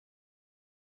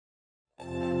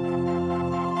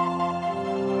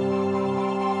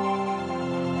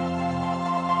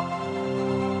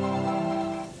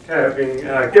Okay, I've been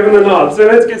given the nod, so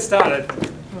let's get started.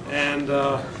 And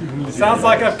it sounds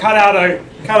like I've cut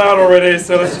out already,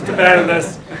 so let's just abandon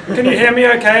this. Can you hear me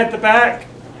okay at the back?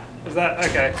 Is that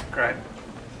okay? Great.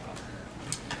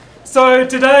 So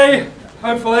today,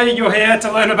 hopefully, you're here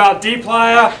to learn about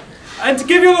dplyr. And to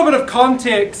give you a little bit of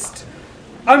context,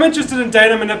 I'm interested in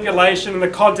data manipulation in the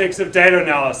context of data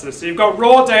analysis. So you've got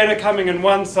raw data coming in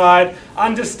one side,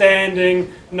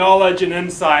 understanding, knowledge, and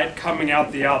insight coming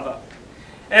out the other.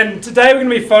 And today we're going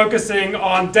to be focusing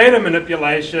on data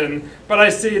manipulation, but I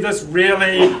see this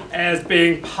really as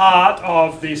being part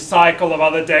of the cycle of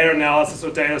other data analysis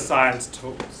or data science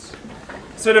tools.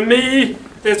 So to me,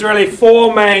 there's really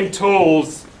four main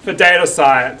tools for data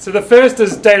science. So the first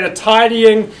is data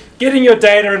tidying, getting your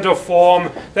data into a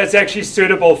form that's actually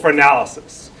suitable for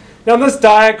analysis. Now in this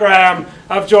diagram,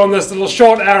 I've drawn this little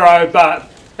short arrow,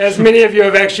 but as many of you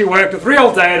have actually worked with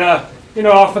real data, you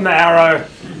know, often the arrow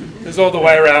is all the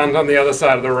way around on the other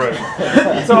side of the room.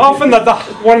 So often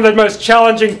one of the most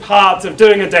challenging parts of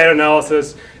doing a data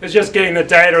analysis is just getting the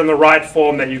data in the right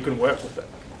form that you can work with it.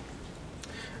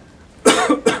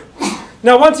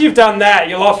 Now once you've done that,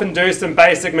 you'll often do some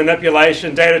basic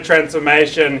manipulation, data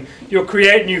transformation. You'll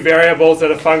create new variables that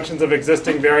are functions of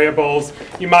existing variables.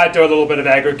 You might do a little bit of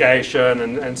aggregation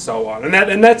and so on.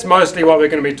 And that's mostly what we're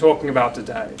going to be talking about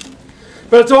today.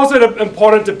 But it's also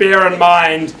important to bear in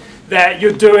mind that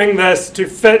you're doing this to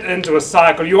fit into a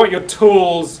cycle. You want your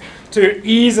tools to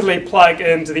easily plug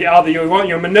into the other. You want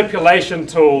your manipulation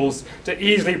tools to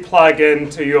easily plug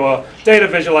into your data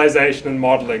visualization and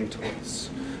modeling tools.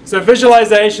 So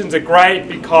visualizations are great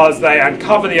because they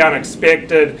uncover the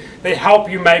unexpected. They help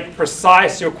you make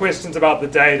precise your questions about the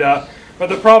data. But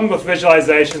the problem with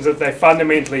visualizations is that they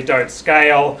fundamentally don't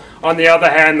scale. On the other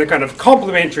hand, the kind of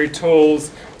complementary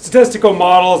tools, statistical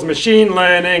models, machine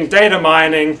learning, data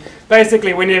mining,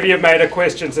 basically whenever you've made a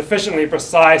question sufficiently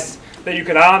precise that you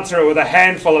can answer it with a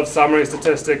handful of summary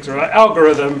statistics or an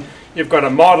algorithm, you've got a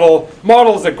model.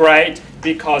 Models are great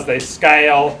because they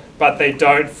scale, but they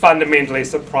don't fundamentally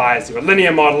surprise you. A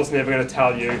linear model is never going to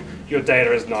tell you your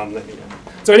data is nonlinear.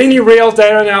 So in any real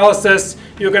data analysis,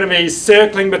 you're going to be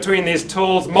circling between these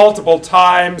tools multiple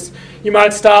times. You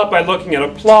might start by looking at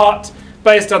a plot.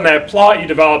 Based on that plot, you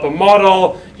develop a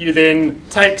model. You then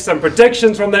take some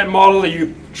predictions from that model.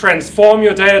 You transform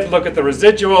your data to look at the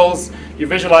residuals. You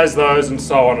visualize those, and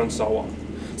so on and so on.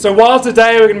 So while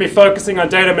today we're going to be focusing on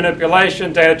data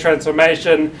manipulation, data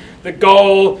transformation, the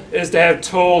goal is to have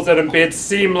tools that embed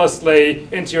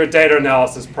seamlessly into your data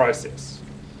analysis process.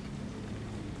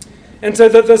 And so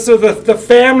the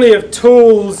family of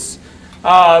tools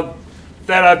that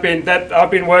I've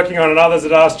been working on and others at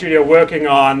RStudio working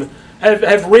on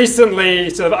have recently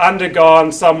sort of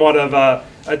undergone somewhat of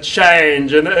a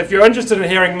change. And if you're interested in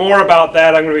hearing more about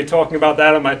that, I'm going to be talking about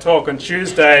that in my talk on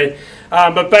Tuesday.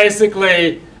 But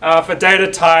basically, for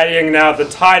data tidying, now the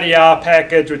tidyr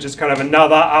package, which is kind of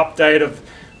another update of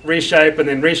Reshape, and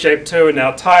then Reshape 2, and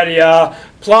now tidyr.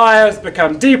 Plyr has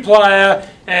become dplyr,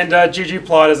 and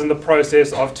ggplot is in the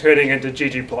process of turning into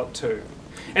ggplot2.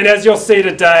 And as you'll see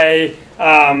today,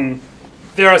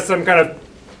 there are some kind of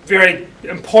very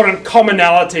important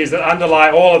commonalities that underlie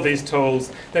all of these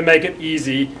tools that make it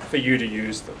easy for you to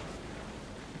use them.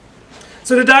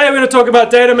 So today we're going to talk about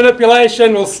data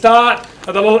manipulation. We'll start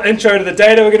with a little intro to the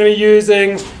data we're going to be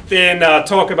using, then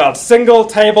talk about single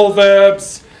table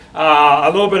verbs, a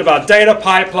little bit about data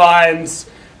pipelines,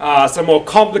 some more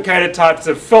complicated types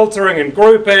of filtering and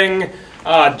grouping,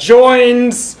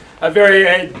 joins, a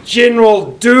very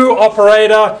general do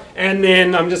operator, and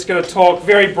then I'm just going to talk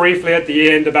very briefly at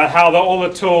the end about how all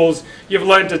the tools you've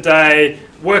learned today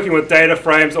working with data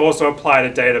frames also apply to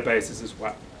databases as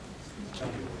well.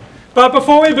 But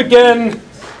before we begin,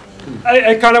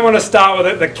 I kind of want to start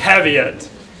with the caveat.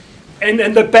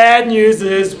 And the bad news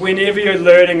is whenever you're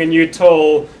learning a new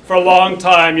tool, for a long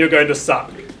time you're going to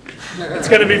suck. It's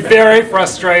going to be very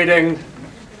frustrating.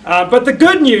 But the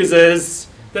good news is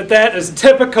that is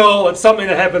typical, it's something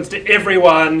that happens to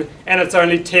everyone, and it's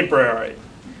only temporary.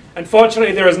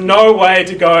 Unfortunately, there is no way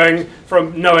to going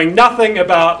from knowing nothing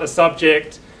about a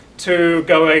subject to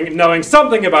knowing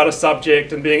something about a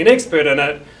subject and being an expert in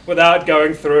it without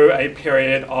going through a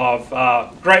period of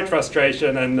great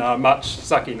frustration and much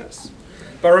suckiness.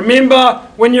 But remember,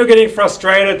 when you're getting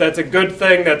frustrated, that's a good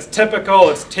thing, that's typical,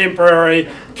 it's temporary,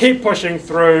 keep pushing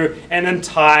through, and in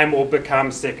time will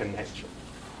become second nature.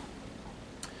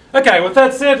 Okay, with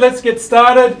that said, let's get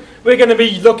started. We're going to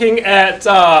be looking at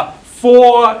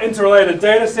 4 interrelated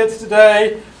data sets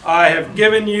today. I have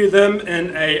given you them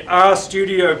in a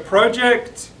RStudio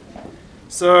project.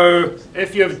 So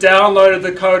if you've downloaded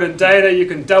the code and data, you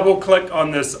can double-click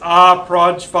on this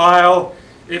rproj file.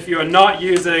 If you are not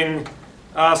using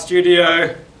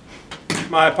RStudio,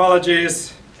 my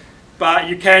apologies, but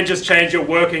you can just change your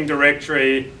working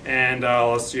directory, and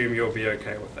I'll assume you'll be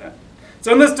okay with that.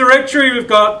 So in this directory, we've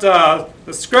got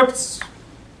the scripts,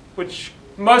 which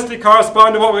mostly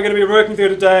correspond to what we're going to be working through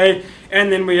today,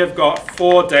 and then we have got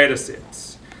 4 data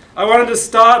sets. I wanted to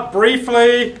start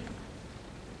briefly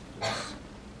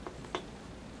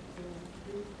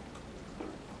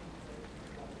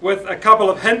with a couple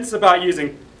of hints about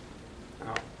using...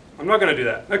 Oh, I'm not going to do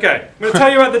that. Okay, I'm going to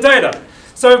tell you about the data.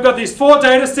 So we've got these 4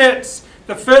 data sets.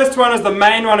 The first one is the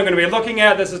main one I'm going to be looking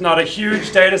at. This is not a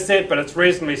huge data set, but it's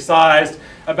reasonably sized,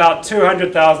 about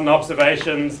 200,000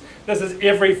 observations. This is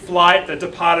every flight that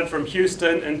departed from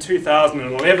Houston in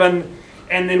 2011.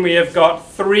 And then we have got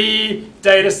 3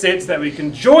 data sets that we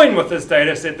can join with this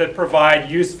data set that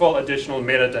provide useful additional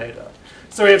metadata.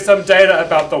 So we have some data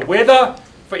about the weather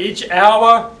for each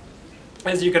hour.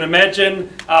 As you can imagine,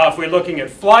 if we're looking at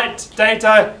flight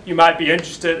data, you might be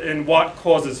interested in what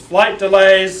causes flight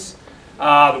delays.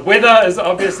 The weather is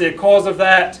obviously a cause of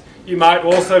that. You might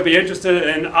also be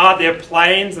interested in, are there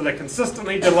planes that are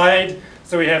consistently delayed?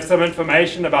 So we have some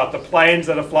information about the planes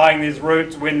that are flying these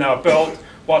routes, when they were built,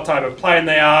 what type of plane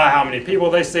they are, how many people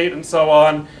they seat, and so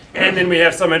on. And then we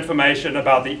have some information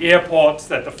about the airports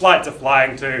that the flights are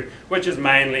flying to, which is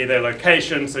mainly their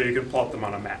location, so you can plot them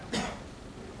on a map.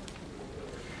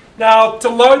 Now, to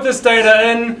load this data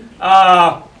in,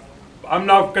 I'm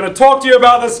not going to talk to you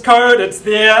about this code. It's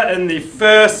there in the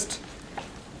first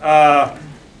file.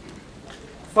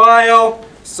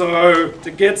 So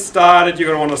to get started, you're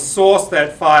going to want to source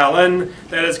that file in.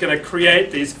 That is going to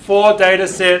create these 4 data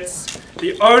sets.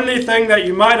 The only thing that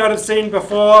you might not have seen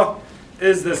before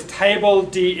is this table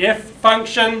df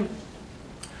function.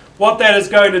 What that is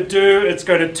going to do, it's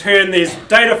going to turn these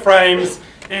data frames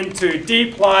into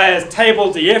dplyr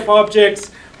table df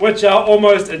objects, which are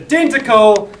almost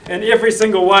identical in every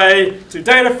single way to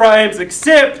data frames,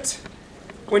 except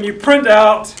when you print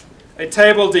out a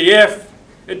table df,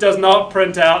 it does not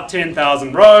print out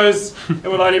 10,000 rows. It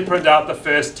will only print out the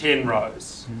first 10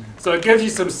 rows. So it gives you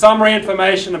some summary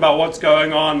information about what's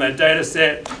going on in that data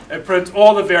set. It prints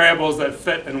all the variables that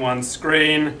fit in one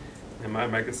screen. I might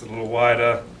make this a little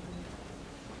wider.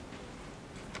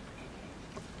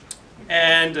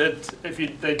 And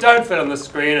if they don't fit on the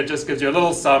screen, it just gives you a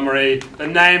little summary, the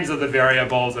names of the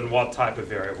variables and what type of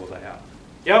variable they are.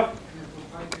 Yep?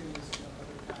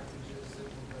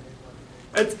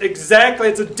 It's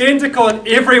identical in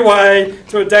every way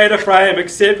to a data frame,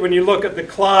 except when you look at the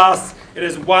class, it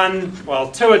is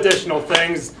 2 additional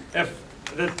things. If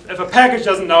a package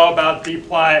doesn't know about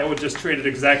dplyr, it would just treat it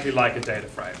exactly like a data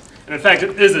frame. And in fact,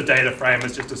 it is a data frame,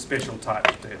 it's just a special type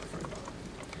of data frame.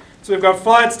 So we've got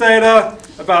flights data,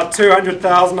 about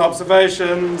 200,000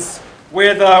 observations,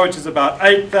 weather, which is about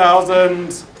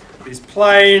 8,000, these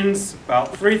planes,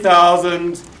 about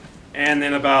 3,000, and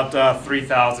then about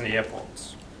 3,000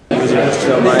 airports.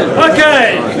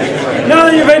 Okay, now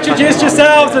that you've introduced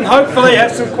yourselves and hopefully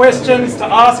have some questions to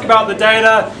ask about the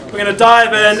data, we're going to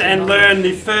dive in and learn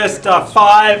the first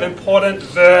 5 important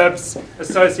verbs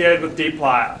associated with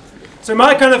dplyr. So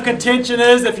my kind of contention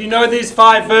is, if you know these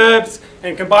 5 verbs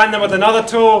and combine them with another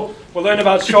tool we'll learn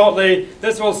about shortly,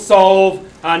 this will solve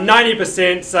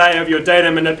 90%, say, of your data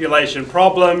manipulation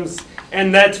problems.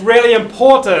 And that's really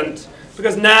important,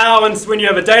 because now when you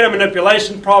have a data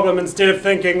manipulation problem, instead of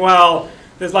thinking, well,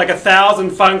 there's like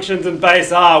 1,000 functions in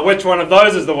base R, which one of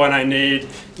those is the one I need?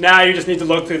 Now you just need to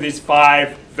look through these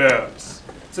 5 verbs.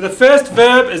 So the first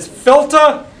verb is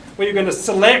filter, where you're going to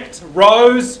select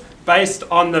rows based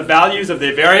on the values of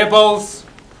their variables.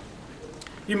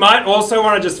 You might also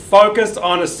want to just focus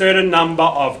on a certain number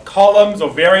of columns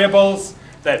or variables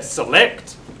that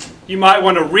select. You might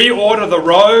want to reorder the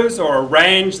rows or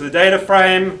arrange the data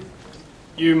frame.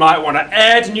 You might want to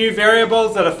add new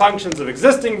variables that are functions of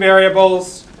existing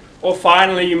variables. Or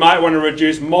finally, you might want to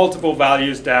reduce multiple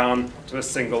values down to a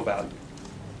single value.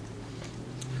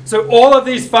 So all of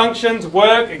these functions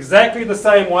work exactly the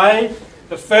same way.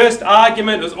 The first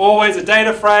argument is always a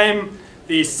data frame.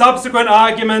 The subsequent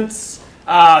arguments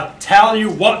tell you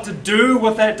what to do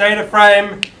with that data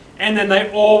frame, and then they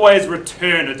always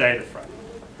return a data frame.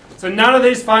 So none of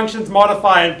these functions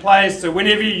modify in place, so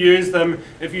whenever you use them,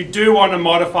 if you do want to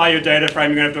modify your data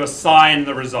frame, you're going to have to assign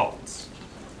the results.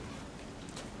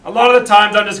 A lot of the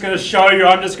times I'm just going to show you,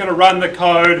 I'm just going to run the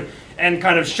code and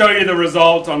kind of show you the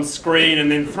result on screen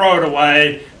and then throw it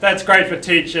away. That's great for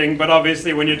teaching, but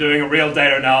obviously when you're doing a real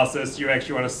data analysis, you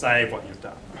actually want to save what you've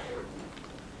done.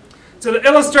 So to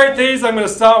illustrate these, I'm going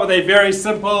to start with a very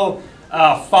simple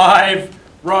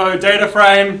 5-row data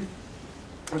frame,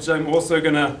 which I'm also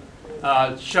going to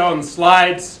show on the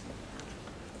slides.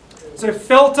 So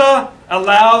filter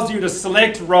allows you to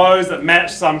select rows that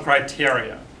match some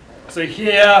criteria. So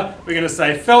here we're going to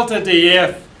say filter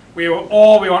df. We want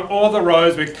all the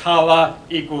rows where color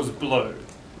equals blue.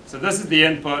 So this is the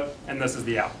input and this is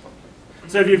the output.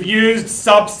 So if you've used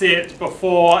subset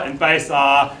before in base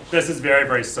R, this is very,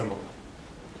 very similar.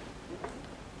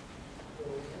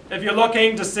 If you're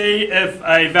looking to see if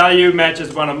a value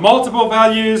matches one of multiple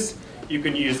values, you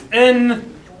can use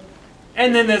in.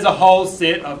 And then there's a whole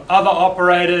set of other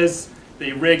operators,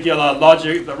 the regular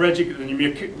logic,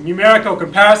 the numerical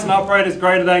comparison operators,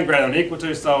 greater than, equal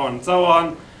to, so on and so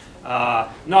on.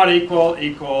 Not equal,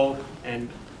 equal, and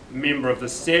member of the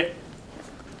set.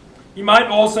 You might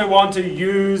also want to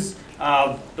use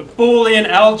the Boolean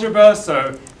algebra,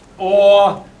 so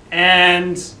or,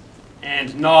 and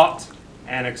not,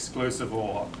 and exclusive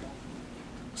or.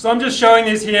 So I'm just showing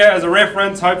these here as a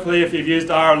reference. Hopefully if you've used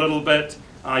R a little bit,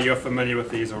 you're familiar with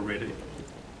these already.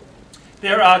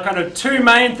 There are kind of two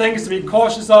main things to be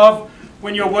cautious of.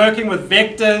 When you're working with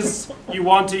vectors, you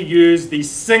want to use the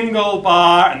single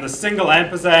bar and the single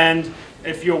ampersand.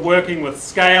 If you're working with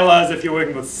scalars, if you're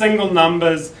working with single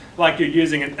numbers, like you're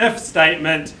using an if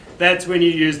statement, that's when you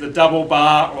use the double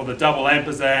bar or the double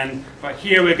ampersand. But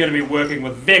here we're going to be working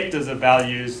with vectors of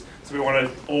values, so we want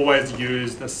to always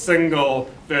use the single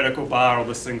vertical bar or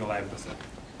the single ampersand.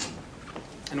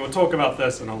 And we'll talk about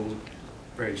this in a little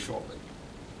very shortly.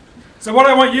 So what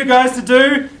I want you guys to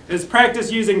do is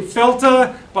practice using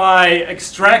filter by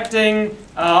extracting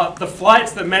the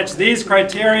flights that match these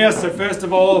criteria. So first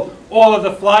of all of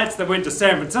the flights that went to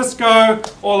San Francisco,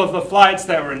 all of the flights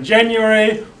that were in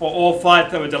January, or all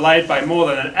flights that were delayed by more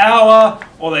than an hour,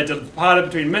 or they departed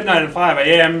between midnight and 5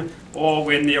 a.m., or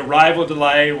when the arrival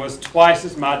delay was twice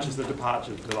as much as the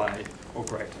departure delay, or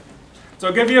greater. So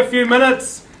I'll give you a few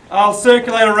minutes. I'll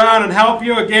circulate around and help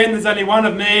you. Again, there's only one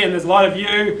of me and there's a lot of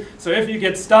you. So if you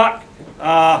get stuck,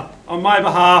 on my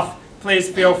behalf, please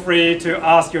feel free to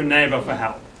ask your neighbor for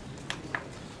help.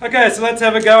 Okay, so let's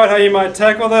have a go at how you might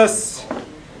tackle this.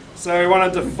 So we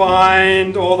want to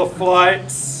define all the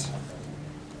flights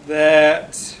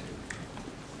that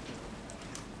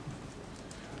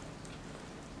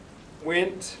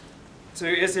went to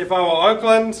SFO or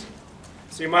Oakland.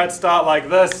 So you might start like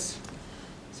this.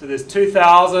 So there's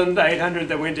 2,800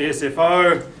 that went to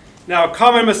SFO. Now a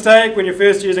common mistake when you're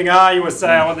first using R, you would say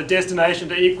I want the destination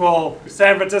to equal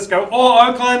San Francisco or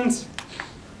Oakland.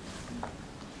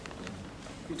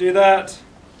 You do that,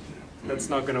 that's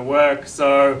not going to work.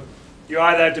 So you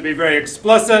either have to be very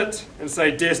explicit and say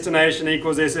destination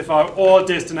equals SFO or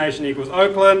destination equals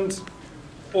Oakland,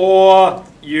 or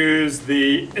use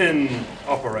the in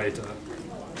operator.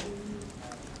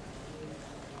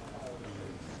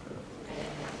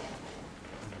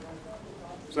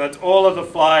 So that's all of the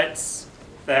flights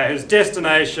whose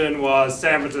destination was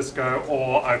San Francisco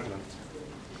or Oakland.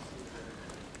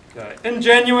 Okay. In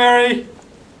January,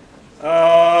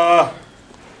 that's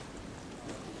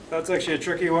actually a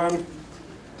tricky one.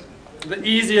 The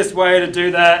easiest way to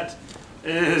do that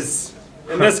is,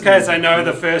 in this case I know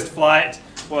the first flight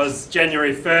was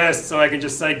January 1st, so I can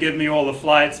just say give me all the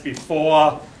flights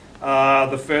before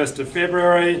the 1st of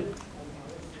February.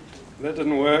 That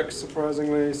didn't work,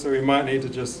 surprisingly, so we might need to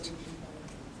just...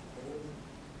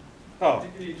 Oh,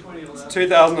 it's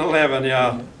 2011,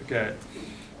 yeah, okay.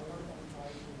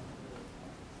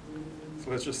 So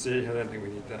let's just see, I don't think we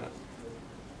need that.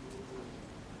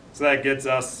 So that gets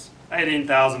us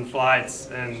 18,000 flights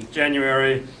in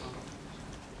January.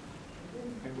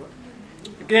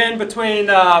 Again, between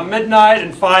midnight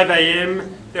and 5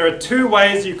 a.m., there are two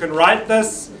ways you can write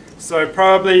this. So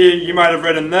probably you might have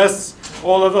written this.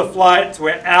 All of the flights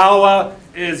where hour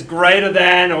is greater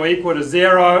than or equal to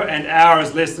 0 and hour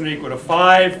is less than or equal to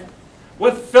 5.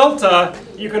 With filter,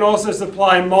 you can also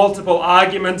supply multiple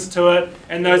arguments to it,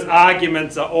 and those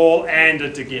arguments are all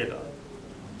ANDed together.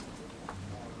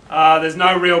 There's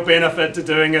no real benefit to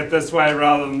doing it this way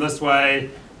rather than this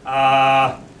way,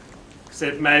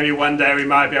 except maybe one day we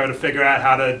might be able to figure out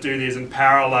how to do these in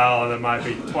parallel, and it might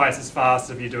be twice as fast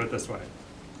if you do it this way.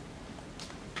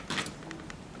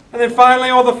 And then finally,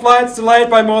 all the flights delayed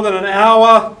by more than an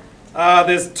hour.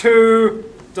 There's two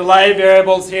delay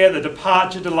variables here, the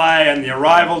departure delay and the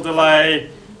arrival delay.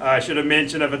 I should have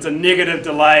mentioned if it's a negative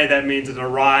delay, that means it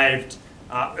arrived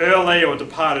early or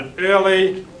departed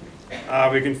early.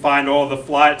 We can find all the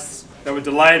flights that were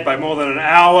delayed by more than an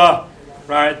hour,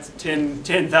 right?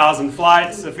 10,000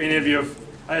 flights. If any of you have,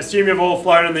 I assume you've all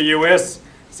flown in the US,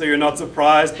 so you're not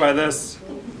surprised by this.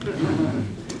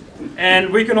 And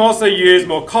we can also use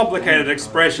more complicated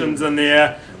expressions in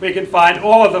there. We can find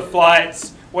all of the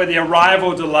flights where the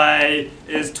arrival delay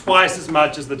is twice as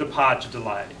much as the departure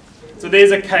delay. So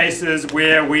these are cases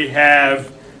where we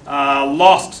have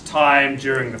lost time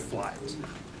during the flight.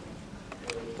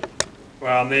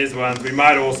 Well, in these ones, we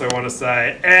might also want to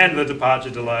say, and the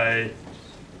departure delay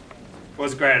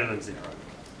was greater than 0.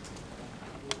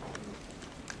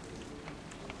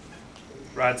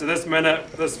 Right, so this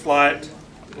flight,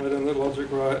 am I doing the logic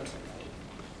right?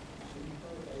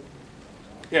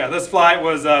 Yeah, this flight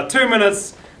was 2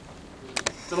 minutes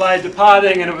delayed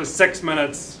departing, and it was 6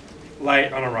 minutes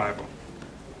late on arrival.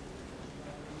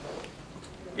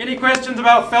 Any questions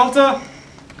about filter?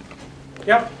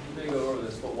 Yep. I'm going to go over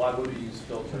this, but why would we use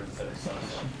filter instead of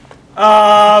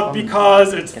subset?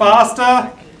 Because it's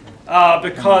faster,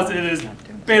 because it is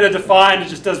better defined, it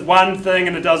just does one thing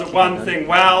and it does it one thing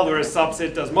well, whereas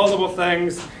subset does multiple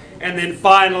things. And then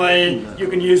finally, you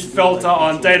can use filter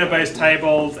on database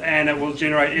tables and it will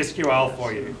generate SQL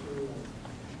for you.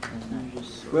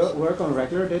 Will it work on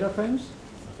regular data frames?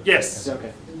 Yes.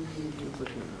 Okay.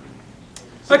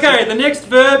 Okay, the next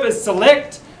verb is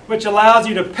select, which allows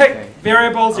you to pick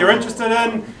variables you're interested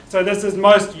in. So this is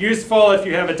most useful if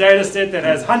you have a data set that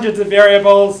has hundreds of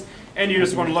variables and you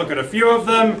just want to look at a few of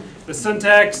them. The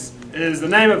syntax is the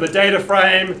name of the data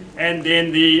frame and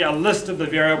then the list of the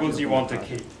variables you want to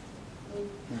keep.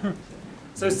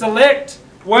 So select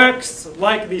works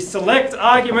like the select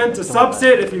argument to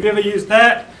subset, if you've ever used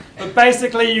that. But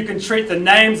basically you can treat the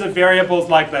names of variables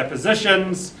like their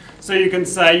positions. So you can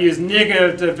say, use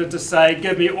negative to say,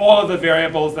 give me all of the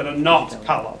variables that are not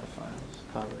color.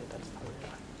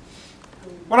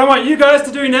 What I want you guys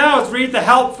to do now is read the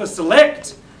help for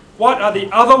select. What are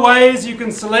the other ways you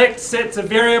can select sets of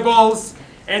variables?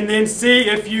 And then see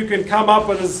if you can come up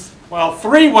with,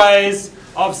 3 ways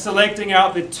of selecting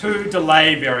out the 2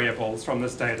 delay variables from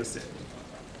this data set.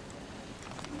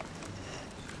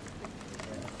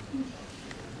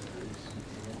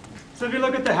 So if you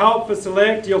look at the help for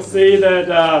select, you'll see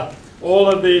that all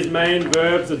of these main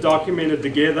verbs are documented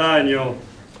together, and you'll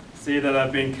see that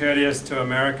I've been courteous to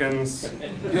Americans.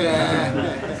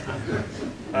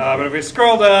 But if we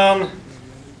scroll down,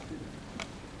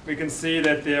 we can see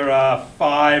that there are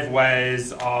 5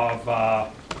 ways of,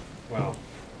 at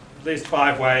least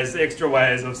 5 ways, extra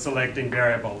ways of selecting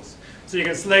variables. So you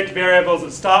can select variables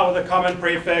that start with a common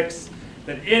prefix,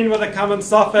 that end with a common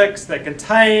suffix, that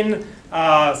contain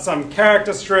some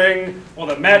character string, or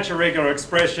that match a regular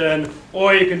expression,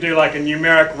 or you can do like a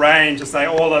numeric range to say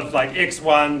all of like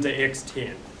x1 to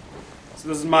x10. So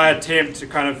this is my attempt to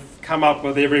kind of come up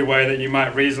with every way that you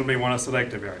might reasonably want to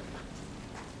select a variable.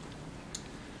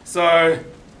 So a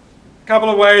couple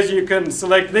of ways you can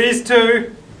select these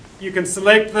 2. You can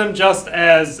select them just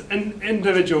as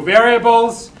individual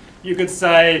variables. You could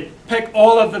say pick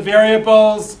all of the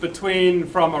variables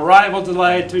from arrival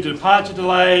delay to departure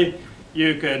delay.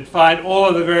 You could find all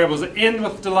of the variables that end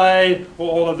with delay,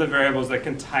 or all of the variables that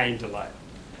contain delay.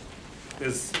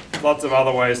 There's lots of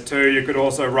other ways too. You could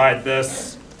also write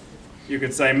this. You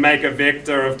could say make a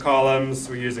vector of columns.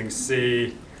 We're using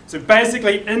C. So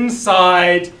basically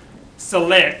inside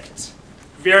select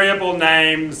variable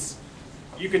names,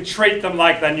 you can treat them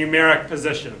like they're numeric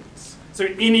positions. So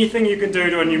anything you can do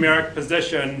to a numeric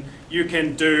position, you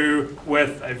can do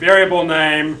with a variable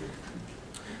name.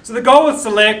 So the goal with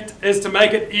select is to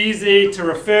make it easy to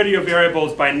refer to your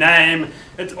variables by name.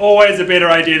 It's always a better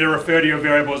idea to refer to your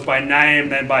variables by name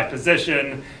than by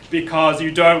position, because you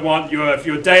don't want if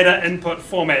your data input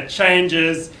format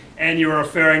changes and you're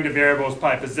referring to variables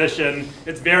by position,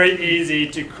 it's very easy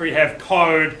to have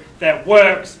code that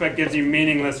works but gives you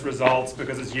meaningless results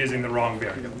because it's using the wrong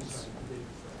variables.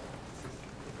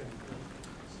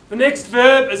 The next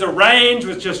verb is arrange,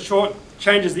 which just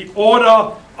changes the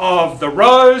order of the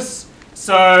rows.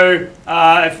 So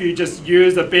if you just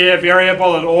use a bare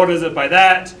variable, it orders it by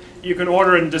that. You can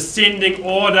order in descending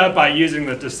order by using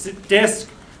the desc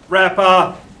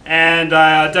wrapper. And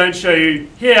I don't show you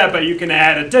here, but you can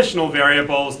add additional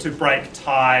variables to break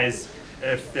ties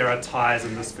if there are ties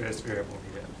in this first variable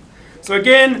here. So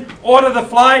again, order the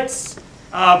flights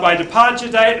by departure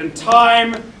date and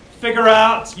time. Figure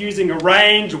out, using a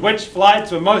range, which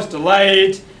flights were most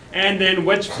delayed, and then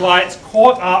which flights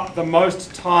caught up the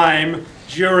most time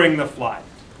during the flight.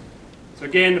 So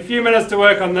again, a few minutes to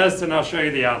work on this, and I'll show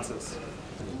you the answers.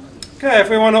 Okay, if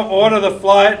we want to order the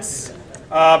flights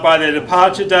by their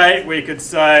departure date, we could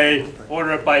say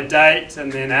order it by date,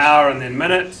 and then hour, and then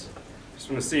minute.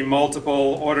 Just want to see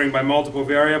ordering by multiple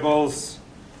variables.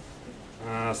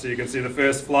 So you can see the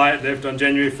first flight left on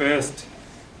January 1st,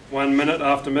 1 minute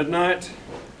after midnight.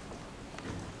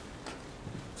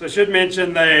 So I should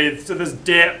mention so this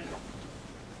dep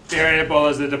variable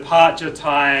is the departure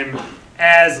time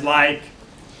as like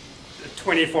a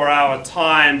 24-hour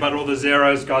time, but all the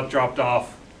zeros got dropped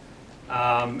off.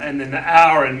 And then the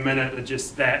hour and minute are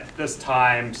just this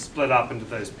time split up into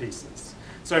those pieces.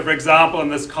 So for example, in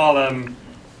this column,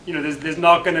 there's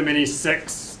not going to be any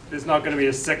there's not going to be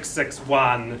a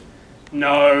 661.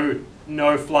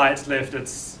 No flights left.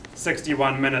 It's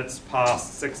 61 minutes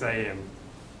past 6 a.m.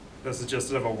 This is just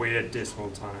sort of a weird decimal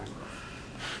time.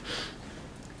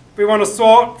 If we want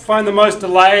to find the most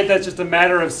delayed, that's just a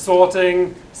matter of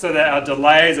sorting so that our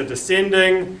delays are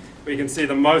descending. We can see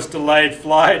the most delayed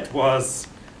flight was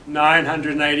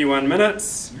 981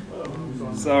 minutes.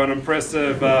 So an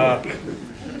impressive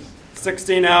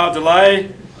 16-hour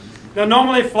delay. Now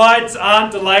normally flights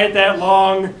aren't delayed that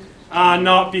long,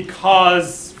 not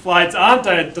because flights aren't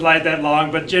delayed that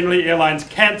long, but generally airlines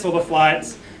cancel the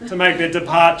flights to make their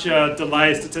departure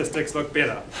delay statistics look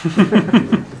better.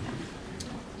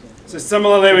 So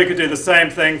similarly, we could do the same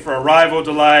thing for arrival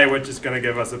delay, which is going to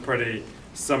give us a pretty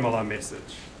similar message.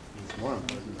 It's more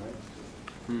important,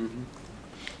 right?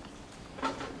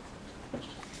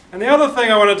 And the other thing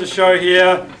I wanted to show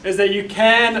here is that you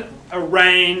can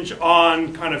arrange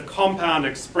on kind of compound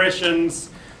expressions.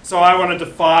 So I wanted to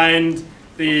find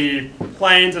the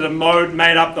planes that are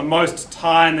made up the most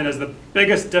time that is the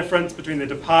biggest difference between the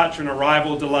departure and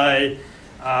arrival delay.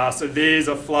 So these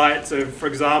are flights. So for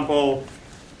example,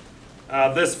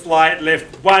 this flight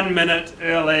left 1 minute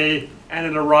early and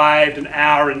it arrived an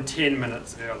hour and 10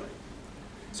 minutes early.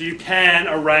 So you can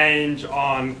arrange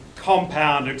on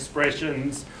compound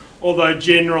expressions, although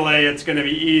generally it's going to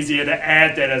be easier to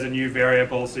add that as a new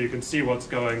variable so you can see what's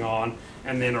going on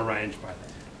and then arrange by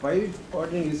that. Why are you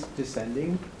ordering is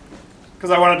descending? Because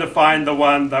I wanted to find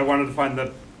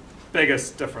the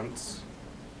biggest difference.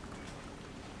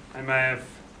 I may have...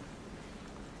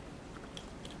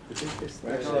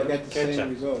 Actually, I get the same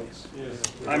results.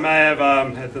 I may have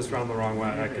had this run the wrong way.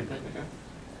 I could...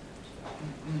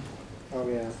 Oh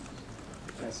yeah,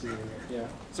 I see. Yeah.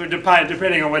 So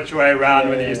depending on which way around,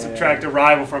 whether you subtract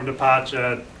arrival from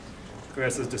departure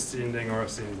versus descending or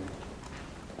ascending.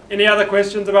 Any other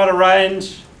questions about a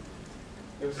range?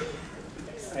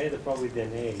 I had a problem with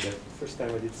DNA. The first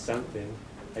time I did something,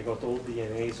 I got all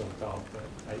DNAs on top.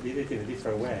 I did it in a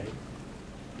different way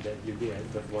that you did,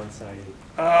 but once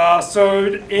I... So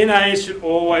NAs should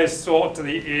always sort to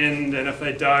the end, and if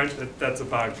they don't, that's a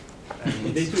bug.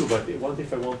 They do, but what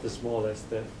if I want the smallest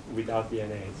without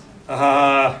DNAs?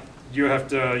 You have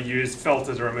to use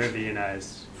filter to remove the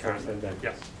NAs. First and then.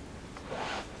 Yeah.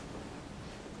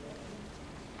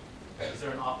 Is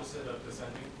there an opposite of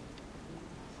descending?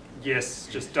 Yes,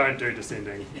 just don't do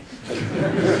descending.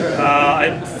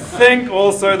 I think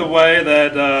also the way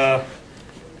that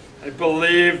I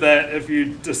believe that if you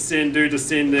do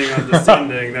descending on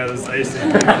descending, that is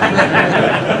ascending.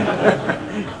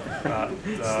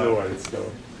 It's slower.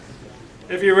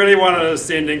 If you really want an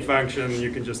ascending function,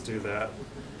 you can just do that.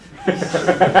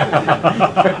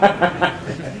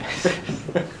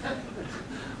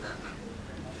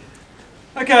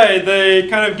 Okay,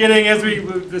 as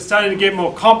we're starting to get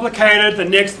more complicated, the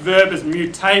next verb is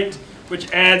mutate, which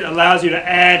allows you to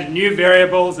add new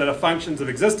variables that are functions of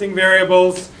existing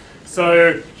variables.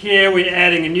 So here we're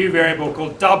adding a new variable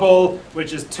called double,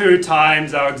 which is 2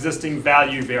 times our existing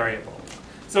value variable.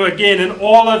 So again, in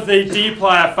all of the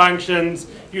dplyr functions,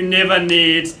 you never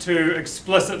need to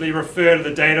explicitly refer to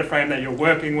the data frame that you're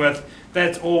working with.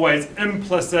 That's always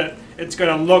implicit. It's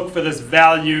going to look for this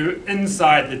value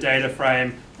inside the data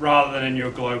frame rather than in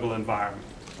your global environment.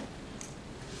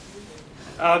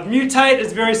 Mutate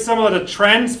is very similar to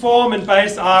transform in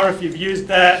base R if you've used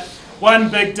that. One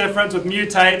big difference with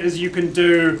mutate is you can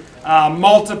do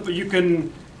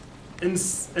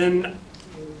in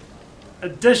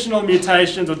additional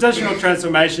mutations or additional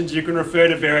transformations, you can refer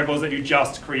to variables that you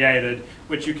just created,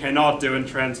 which you cannot do in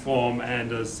transform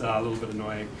and is a little bit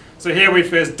annoying. So here we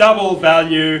first double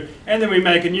value, and then we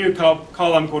make a new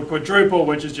column called quadruple,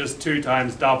 which is just 2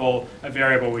 times double, a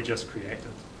variable we just created.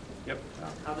 Yep.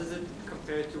 How does it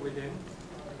compare to within?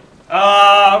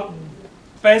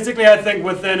 Basically, I think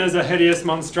within is a hideous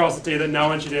monstrosity that no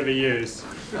one should ever use.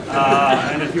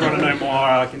 And if you want to know more,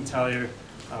 I can tell you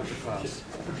after class.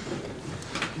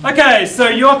 Okay, so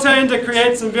your turn to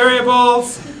create some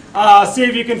variables. See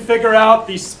if you can figure out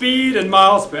the speed in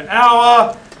miles per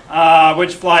hour,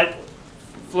 which flight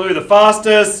flew the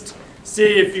fastest.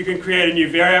 See if you can create a new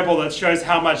variable that shows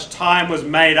how much time was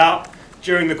made up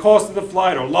during the course of the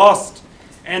flight or lost.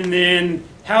 And then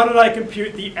how did I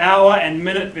compute the hour and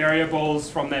minute variables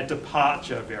from that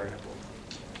departure variable?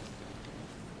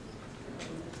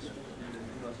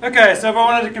 Okay, so if I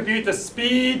wanted to compute the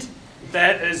speed,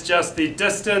 that is just the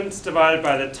distance divided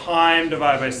by the time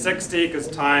divided by 60, because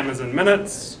time is in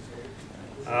minutes.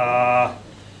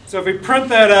 So if we print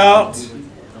that out,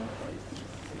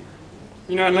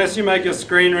 you know, unless you make your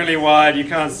screen really wide, you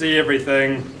can't see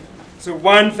everything. So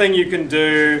one thing you can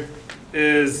do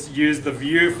is use the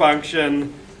view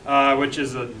function, which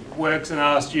works in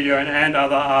RStudio and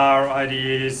other R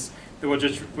IDEs,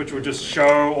 which will just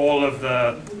show all of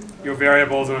your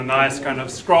variables in a nice kind of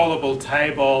scrollable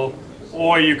table,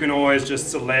 or you can always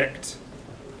just select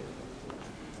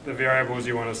the variables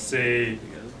you want to see.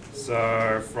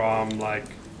 So from like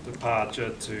departure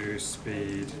to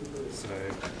speed.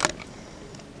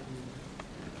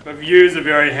 But view is a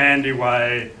very handy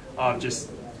way of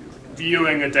just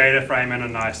viewing a data frame in a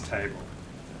nice table.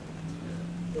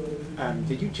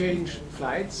 Did you change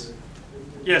flights?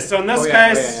 Yes, so in this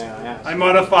case, I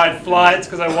modified flights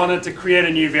because I wanted to create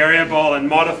a new variable and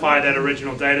modify that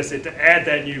original data set to add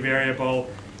that new variable,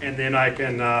 and then I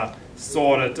can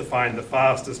sort it to find the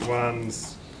fastest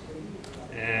ones.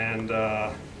 And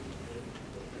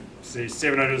see,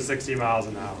 760 miles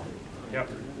an hour. Yep.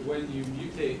 When you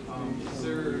mutate, is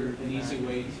there an easy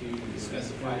way to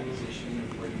specify a position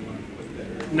of where you want to put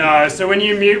that? No, so when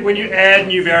you add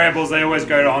new variables, they always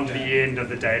go on to the end of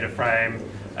the data frame.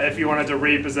 If you wanted to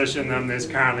reposition them, there's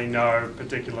currently no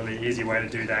particularly easy way to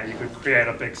do that. You could create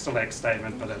a big select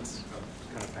statement, but it's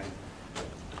kind of pain.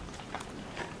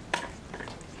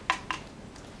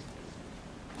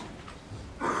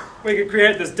 We could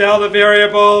create this delta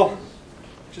variable,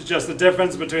 which is just the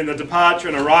difference between the departure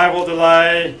and arrival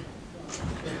delay.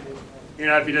 You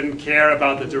know, if you didn't care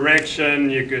about the direction,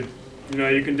 you could,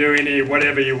 you can do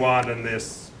whatever you want in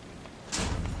this,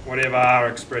 whatever R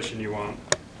expression you want.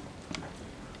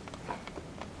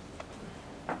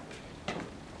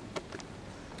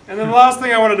 And then the last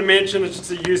thing I wanted to mention is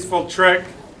just a useful trick.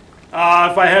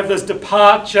 If I have this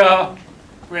departure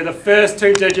where the first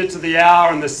 2 digits of the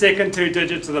hour and the second 2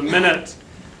 digits of the minute,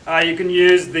 you can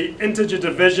use the integer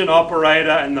division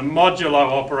operator and the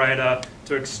modulo operator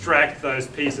to extract those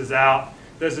pieces out.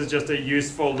 This is just a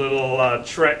useful little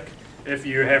trick if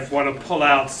you want to pull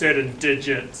out certain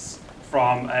digits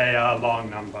from a long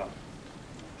number.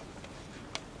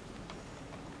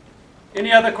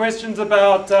 Any other questions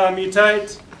about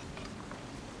mutate?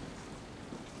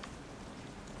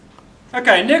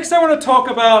 Okay, next I want to talk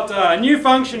about a new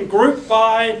function, group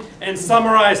by and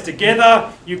summarize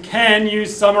together. You can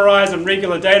use summarize in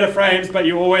regular data frames, but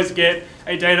you always get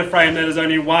a data frame that is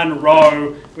only one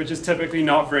row, which is typically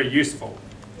not very useful.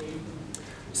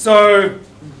 So,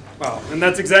 well, and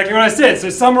that's exactly what I said. So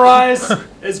summarize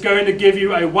is going to give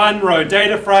you a one-row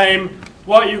data frame.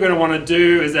 What you're going to want to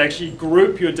do is actually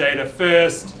group your data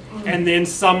first, and then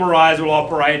summarize will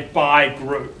operate by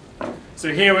group.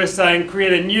 So here we're saying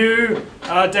create a new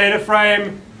data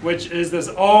frame, which is this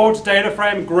old data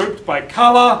frame grouped by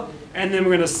color, and then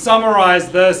we're going to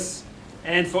summarize this,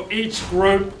 and for each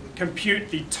group compute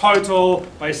the total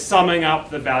by summing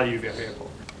up the value variable.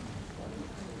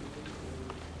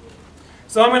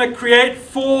 So I'm going to create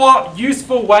 4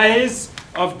 useful ways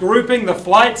of grouping the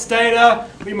flights data.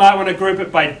 We might want to group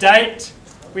it by date,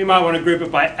 we might want to group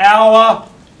it by hour,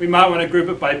 we might want to group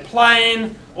it by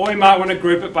plane, or we might want to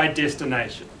group it by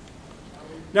destination.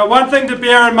 Now, one thing to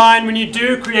bear in mind when you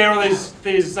do create all these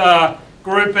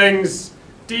groupings,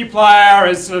 dplyr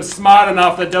is sort of smart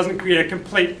enough that it doesn't create a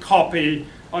complete copy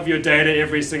of your data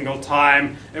every single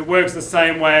time. It works the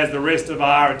same way as the rest of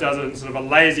R. It does it in sort of a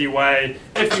lazy way.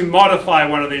 If you modify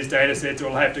one of these data sets, it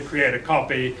will have to create a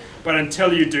copy, but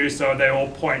until you do so, they all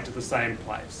point to the same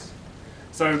place.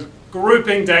 So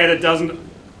grouping data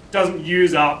doesn't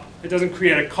use up, it doesn't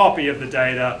create a copy of the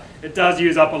data. It does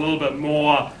use up a little bit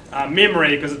more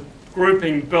memory because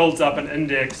grouping builds up an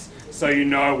index so you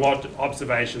know what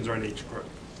observations are in each group.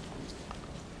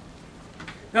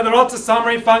 Now there are lots of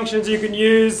summary functions you can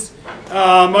use.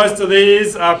 Most of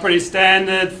these are pretty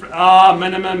standard.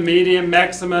 Minimum, medium,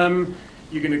 maximum.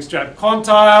 You can extract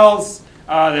quantiles.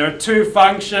 There are 2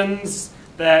 functions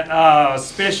that are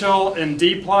special in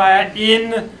dplyr.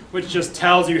 In, which just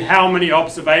tells you how many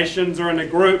observations are in a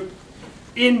group.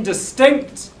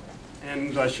 Indistinct,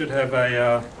 and I should have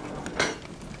a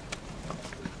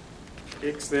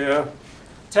X there,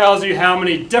 tells you how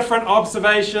many different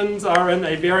observations are in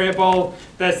a variable.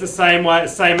 That's the same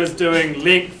as doing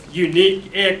length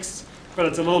unique X, but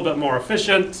it's a little bit more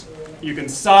efficient. You can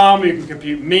sum, you can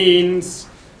compute means.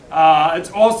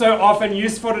 It's also often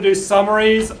useful to do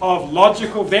summaries of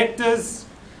logical vectors.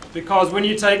 because when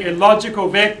you take a logical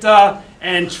vector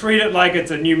and treat it like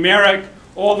it's a numeric,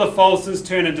 all the falses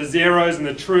turn into zeros and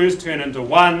the trues turn into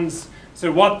ones.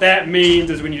 So what that means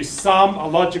is when you sum a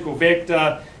logical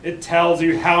vector, it tells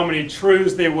you how many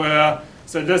trues there were.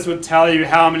 So this would tell you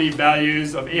how many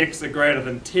values of x are greater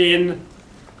than 10.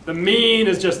 The mean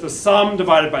is just the sum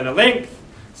divided by the length.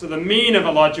 So the mean of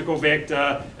a logical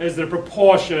vector is the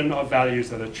proportion of values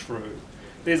that are true.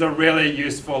 These are really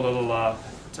useful little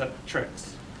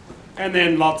tricks. And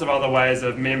then lots of other ways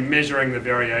of measuring the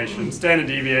variation, standard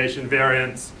deviation,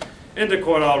 variance,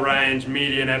 interquartile range,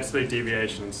 median, absolute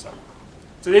deviation, and so on.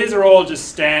 So these are all just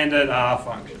standard R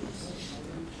functions.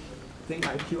 I think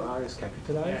IQR is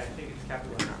capitalized. Yeah, I think it's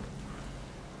capital R.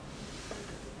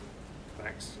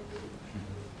 Thanks.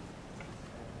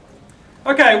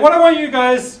 Okay, what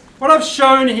I've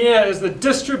shown here is the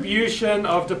distribution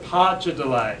of departure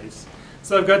delays.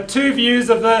 So I've got two views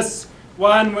of this,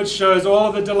 one which shows all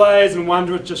of the delays and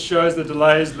one which just shows the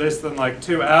delays less than like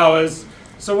 2 hours.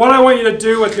 So what I want you to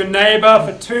do with your neighbor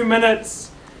for 2 minutes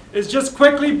is just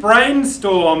quickly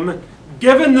brainstorm,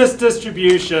 given this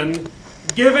distribution,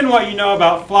 given what you know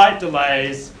about flight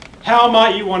delays, how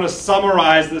might you want to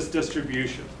summarize this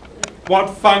distribution?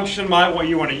 What function might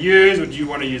you want to use? Would you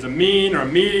want to use a mean or a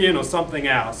median or something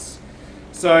else?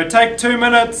 So take 2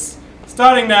 minutes,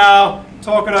 starting now,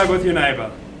 talk it over with your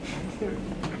neighbor.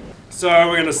 So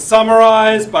we're going to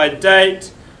summarize by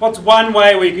date. What's one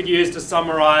way we could use to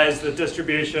summarize the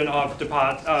distribution of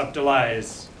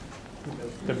delays?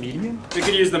 The median? We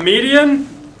could use the median.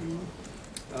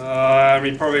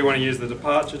 We probably want to use the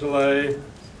departure delay.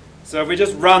 So if we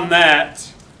just run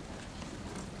that,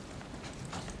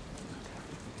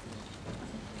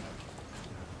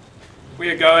 we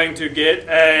are going to get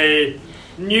a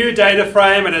new data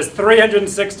frame. It has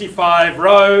 365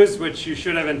 rows, which you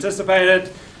should have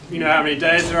anticipated. You know how many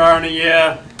days there are in a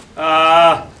year.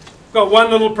 Got one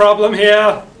little problem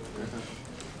here.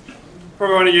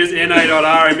 Probably want to use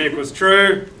na.rm equals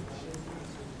true.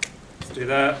 Let's do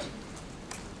that.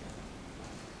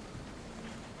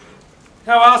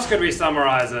 How else could we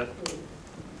summarize it?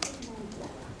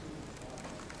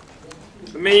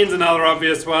 The mean's another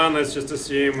obvious one. Let's just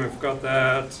assume we've got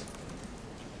that.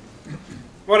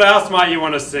 What else might you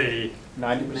want to see?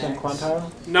 90%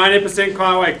 quantile? 90%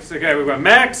 quantile. Okay, we've got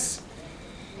max.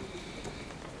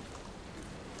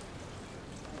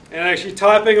 And actually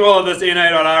typing all of this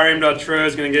na.rm.true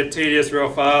is going to get tedious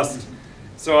real fast.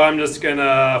 So I'm just going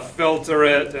to filter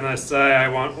it and I say I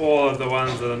want all of the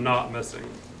ones that are not missing.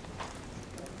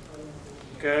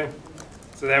 Okay?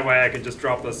 So that way I can just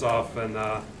drop this off and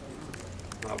not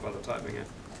bother typing it.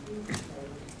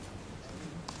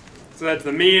 So that's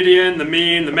the median, the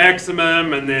mean, the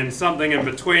maximum, and then something in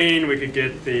between. We could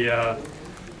get the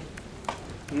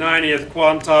 90th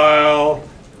quantile.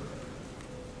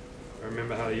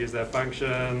 Remember how to use that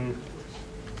function.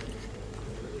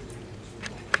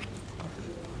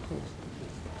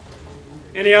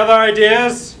 Any other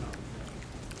ideas?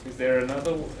 Is there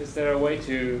a way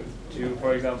to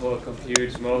for example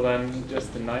compute more than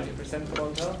just the 90%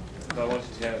 quantile? If I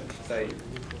wanted to have, say,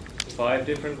 5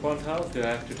 different quantiles, do I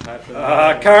have to type them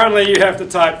in? Currently you have to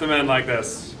type them in like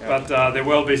this, yeah. but there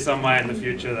will be some way in the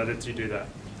future that lets you do that.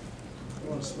 I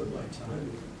want to split my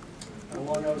time. How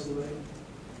long I was delayed?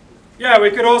 Yeah,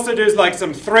 we could also do like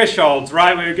some thresholds,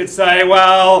 right? We could say,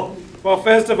 well,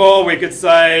 first of all, we could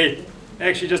say,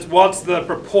 actually just what's the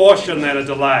proportion that are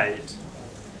delayed,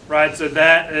 right? So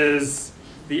that is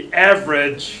the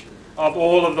average of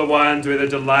all of the ones where the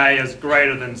delay is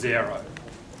greater than 0.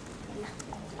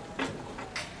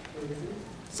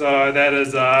 So that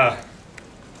is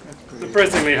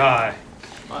depressingly high.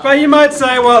 But you might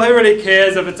say, well, who really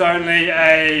cares if it's only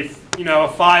a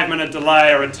 5-minute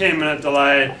delay or a 10-minute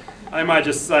delay? I might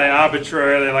just say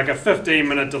arbitrarily like a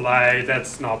 15-minute delay.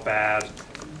 That's not bad.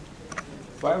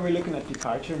 Why are we looking at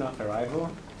departure, not arrival?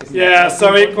 Yeah,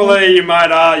 so equally you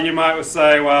might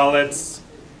say, well, it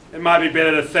might be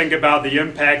better to think about the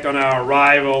impact on our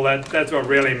arrival. That's what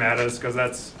really matters, because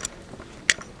that's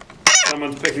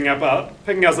someone's picking us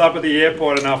up at the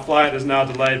airport and our flight is now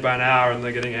delayed by an hour and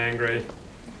they're getting angry.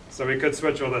 So we could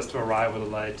switch all this to arrival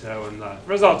delay too, and the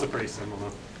results are pretty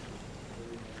similar.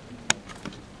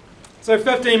 So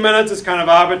 15 minutes is kind of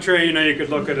arbitrary. You could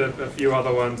look at a few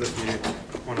other ones if you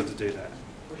wanted to do that.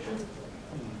 Question?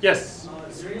 Yes?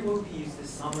 Is there any way to use the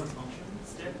summary function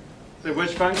instead? The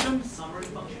which function? Summary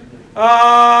function?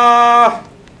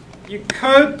 You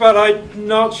could, but I'm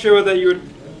not sure that you would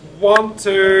want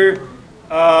to.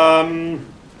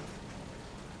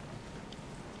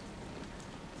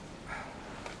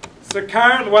 So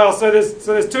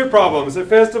there's 2 problems. So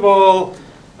first of all,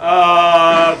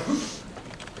 I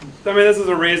mean, this is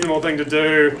a reasonable thing to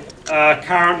do.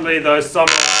 Currently, though,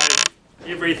 summarize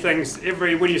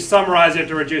when you summarize, you have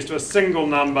to reduce to a single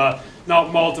number,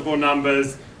 not multiple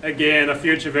numbers. Again, a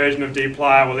future version of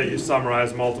dplyr will let you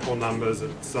summarize multiple numbers at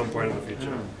some point in the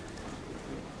future.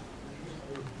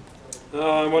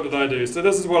 What did I do? So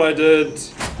this is what I did,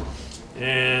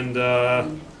 and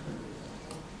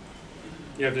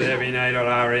you have to have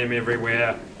na.rm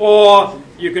everywhere, or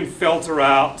you can filter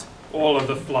out all of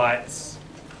the flights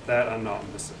that are not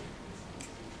missing,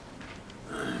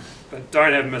 but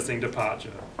don't have missing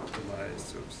departure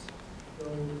delays. Oops.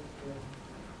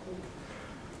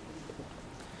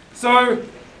 So,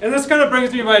 and this kind of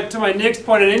brings me to my next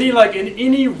point. In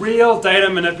any real data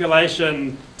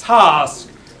manipulation task,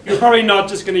 you're probably not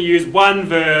just going to use one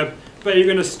verb, but you're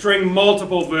going to string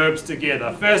multiple verbs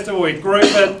together. First of all, we group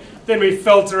it, then we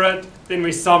filter it, then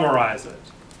we summarize it.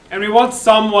 And we want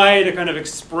some way to kind of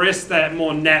express that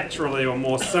more naturally or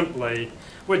more simply,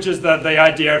 which is the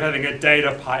idea of having a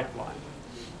data pipeline.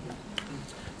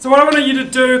 So what I want you to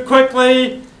do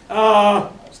quickly,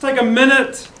 just take a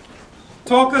minute,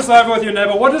 talk this over with your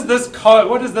neighbor. What does this code,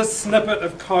 what does this snippet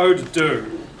of code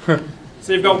do?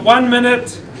 So you've got 1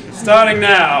 minute, starting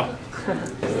now.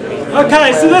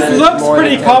 Okay, so this looks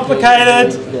pretty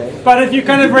complicated, but if you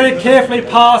kind of really carefully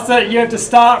parse it, you have to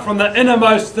start from the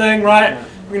innermost thing, right?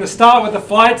 We're going to start with the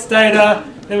flights data,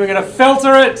 then we're going to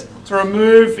filter it to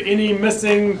remove any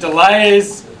missing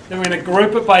delays, then we're going to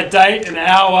group it by date and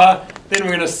hour, then we're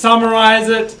going to summarize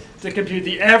it to compute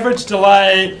the average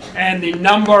delay and the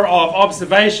number of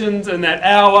observations in that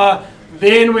hour,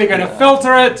 then we're going to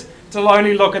filter it to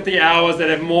only look at the hours that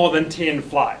have more than 10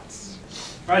 flights.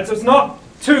 Right, so it's not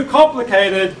too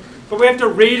complicated, but we have to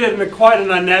read it in quite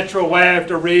an unnatural way. I have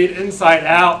to read inside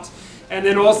out. And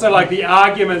then also like the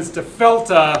arguments to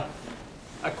filter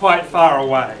are quite far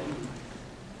away.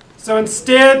 So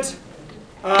instead,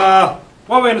 what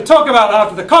we're going to talk about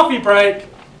after the coffee break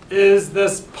is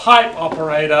this pipe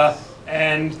operator,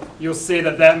 and you'll see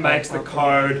that that makes the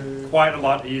code quite a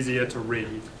lot easier to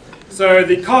read. So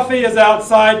the coffee is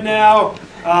outside now,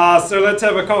 so let's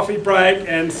have a coffee break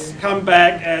and come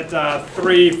back at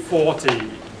 3:40.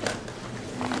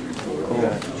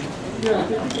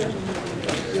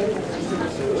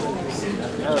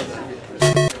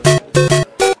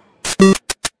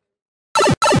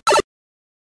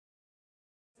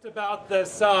 About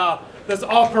this this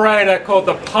operator called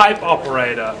the pipe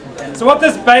operator. So what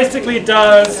this basically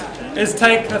does is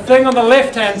take the thing on the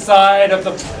left-hand side of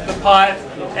the pipe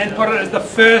and put it as the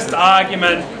first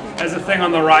argument as the thing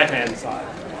on the right-hand side.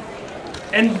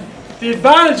 And the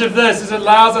advantage of this is it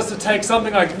allows us to take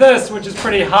something like this, which is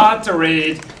pretty hard to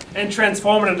read, and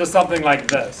transform it into something like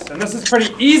this. And this is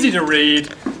pretty easy to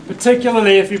read,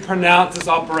 particularly if you pronounce this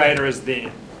operator as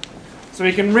then. So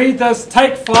we can read this,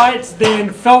 take flights, then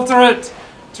filter it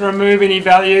to remove any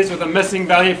values with a missing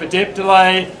value for depth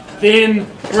delay, then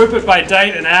group it by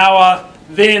date and hour,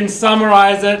 then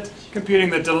summarize it, computing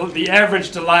the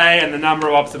average delay and the number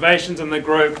of observations in the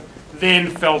group, then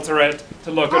filter it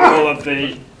to look at all of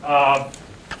the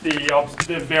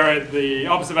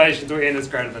observations where n is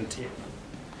greater than 10.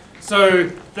 So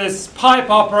this pipe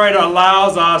operator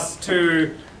allows us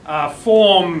to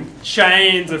form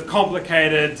chains of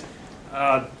complicated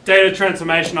data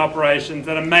transformation operations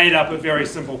that are made up of very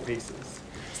simple pieces.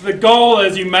 So the goal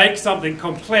is you make something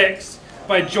complex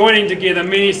by joining together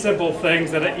many simple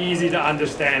things that are easy to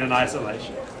understand in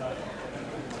isolation.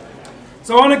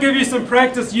 So I want to give you some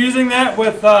practice using that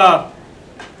with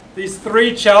these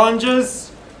 3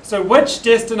 challenges. So which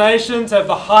destinations have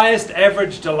the highest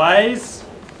average delays?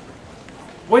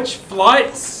 Which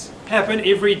flights happen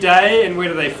every day and where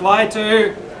do they fly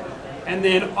to? And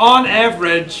then on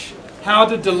average, how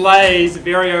do delays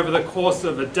vary over the course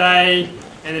of a day?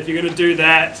 And if you're going to do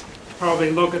that,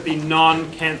 probably look at the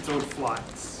non-cancelled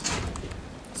flights.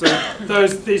 So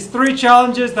these 3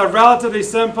 challenges, they're relatively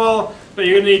simple, but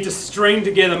you're going to need to string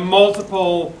together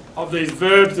multiple of these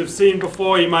verbs you've seen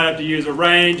before. You might have to use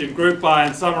arrange and group by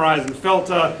and summarize and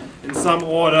filter in some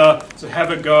order. So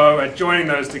have a go at joining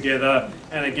those together.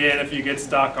 And again, if you get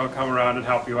stuck, I'll come around and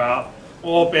help you out.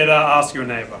 Or better, ask your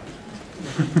neighbor.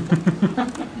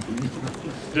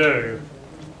 Do.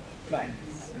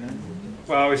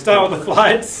 Well, we start with the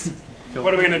flights.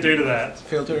 What are we going to do to that?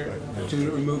 Filter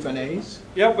to remove NAs.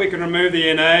 Yep, we can remove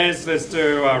the NAs. Let's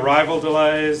do rival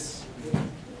delays.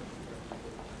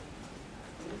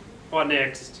 What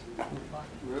next?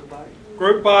 Group by.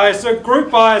 Group by. So group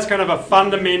by is kind of a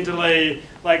fundamentally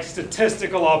like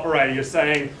statistical operator. You're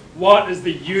saying what is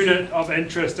the unit of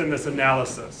interest in this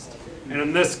analysis? And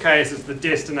in this case, it's the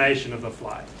destination of the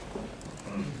flight.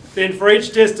 Then for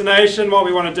each destination, what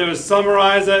we want to do is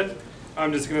summarize it.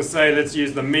 I'm just going to say let's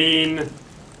use the mean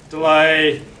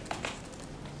delay.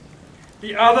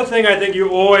 The other thing I think you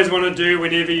always want to do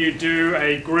whenever you do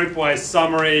a group-wise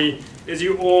summary is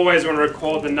you always want to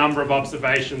record the number of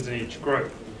observations in each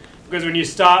group. Because when you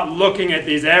start looking at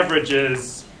these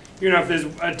averages, you know, if there's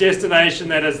a destination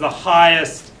that has the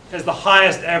highest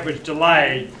average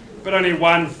delay, but only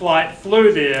one flight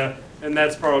flew there, then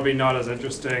that's probably not as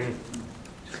interesting.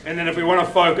 And then if we want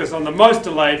to focus on the most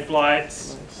delayed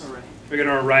flights, we're going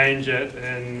to arrange it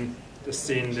in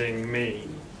descending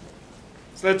mean.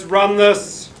 So let's run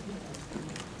this.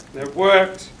 That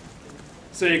worked.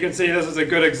 So you can see this is a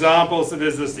good example. So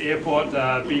there's this airport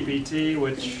BPT,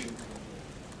 which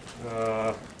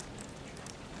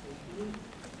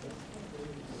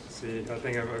see, I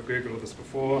think I've Googled this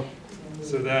before.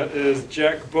 So that is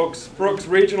Jack Brooks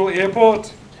Regional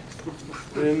Airport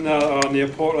near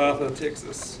Port Arthur,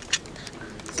 Texas.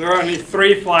 So only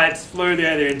 3 flights flew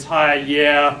there the entire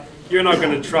year. You're not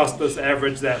going to trust this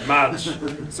average that much.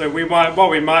 So what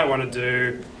we might want to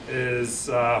do is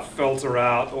filter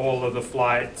out all of the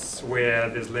flights where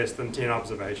there's less than 10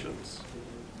 observations.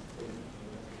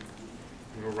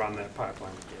 And we'll run that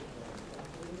pipeline again.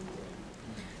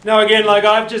 Now again, like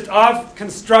I've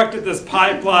constructed this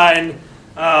pipeline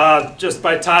just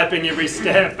by typing every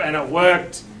step, and it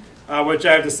worked, which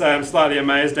I have to say I'm slightly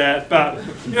amazed at. But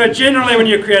you know, generally when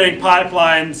you're creating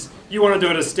pipelines, you want to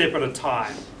do it a step at a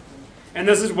time. And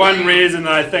this is one reason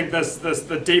that I think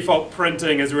the default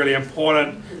printing is really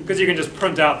important, because you can just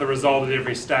print out the result at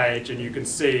every stage and you can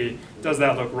see, does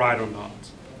that look right or not?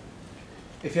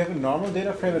 If you have a normal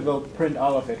data frame, it will print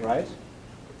all of it, right?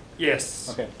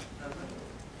 Yes. Okay.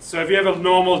 So if you have a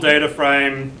normal data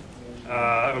frame,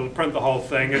 it will print the whole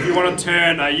thing. If you want to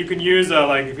turn, you can use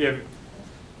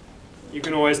you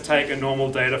can always take a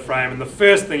normal data frame, and the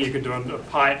first thing you can do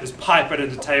is pipe it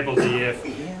into table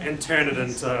DF and turn it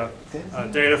into a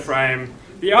data frame.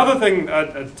 The other thing,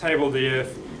 table DF,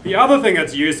 the other thing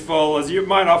that's useful is you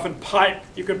might often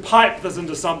you can pipe this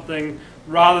into something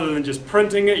rather than just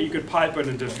printing it. You could pipe it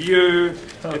into view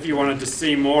if you wanted to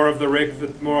see more of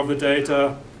the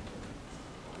data.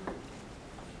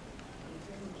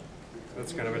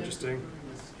 That's kind of interesting.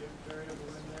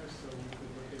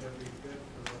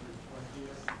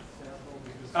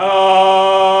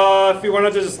 If you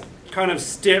wanted to just kind of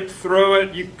step through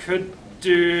it, you could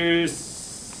do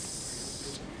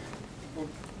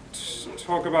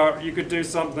you could do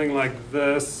something like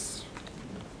this,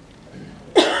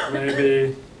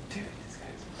 maybe.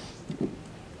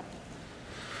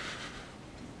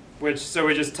 So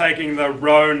we're just taking the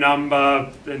row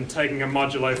number and taking a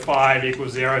modulo 5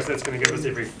 equals 0, so that's going to give us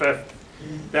every fifth.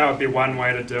 That would be one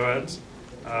way to do it.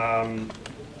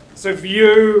 So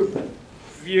view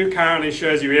currently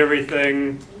shows you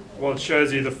everything. Well, it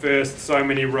shows you the first so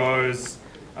many rows.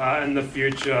 In the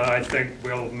future, I think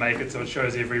we'll make it so it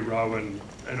shows every row in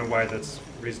a way that's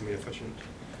reasonably efficient.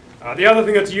 The other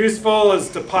thing that's useful is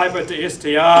to pipe it to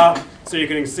str, so you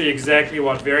can see exactly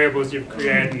what variables you've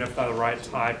created and if they're the right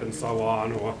type and so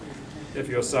on, or if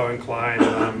you're so inclined,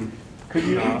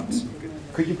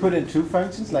 Could you put in 2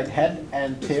 functions, like head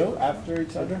and tail, after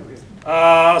each other?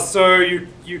 So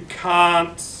you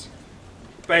can't,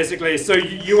 basically, so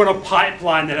you want a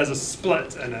pipeline that has a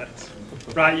split in it,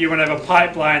 right? You want to have a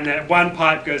pipeline that one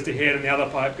pipe goes to head and the other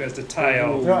pipe goes to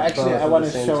tail. No, actually, I want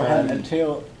to show head and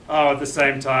tail. Oh, at the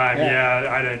same time,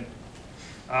 yeah,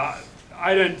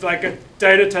 I don't, like a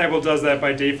data table does that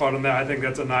by default, and I think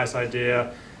that's a nice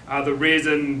idea. The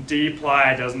reason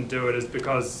dplyr doesn't do it is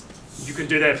because you can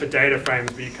do that for data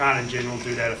frames, but you can't in general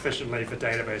do that efficiently for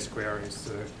database queries.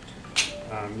 So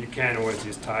you can always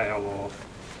use tail or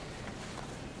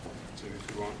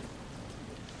if you want.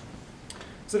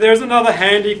 So there's another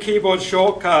handy keyboard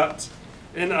shortcut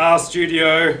in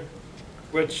RStudio,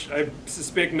 which I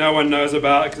suspect no one knows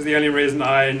about, because the only reason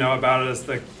I know about it is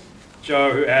that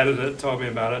Joe, who added it, told me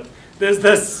about it. There's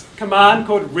this command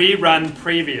called rerun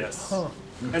previous.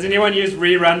 Has anyone used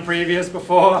rerun previous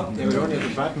before? Yeah, we don't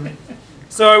have a button.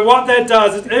 So what that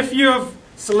does is if you've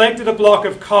selected a block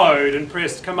of code and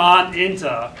pressed Command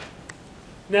Enter,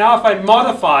 now if I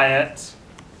modify it,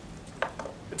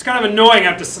 it's kind of annoying. I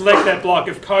have to select that block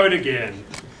of code again.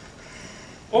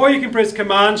 Or you can press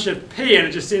Command-Shift-P and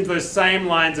it just sends those same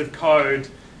lines of code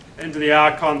into the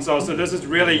R console. So this is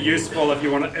really useful if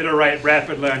you want to iterate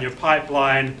rapidly on your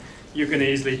pipeline. You can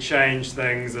easily change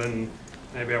things, and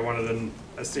maybe I want it in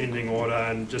ascending order,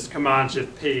 and just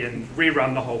Command-Shift-P and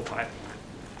rerun the whole pipeline.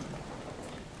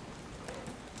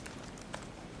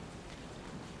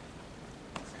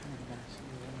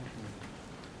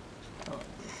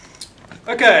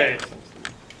 Okay,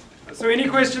 so any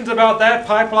questions about that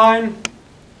pipeline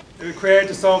that we created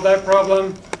to solve that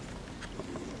problem?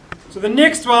 So the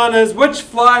next one is, which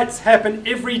flights happen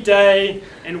every day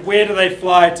and where do they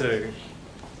fly to?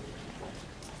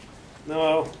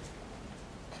 No.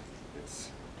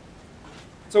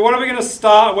 So what are we going to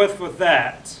start with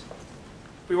that?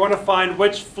 We want to find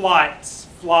which flights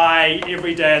fly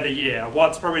every day of the year.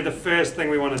 What's probably the first thing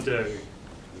we want to do?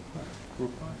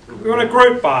 We want to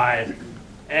group by.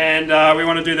 And we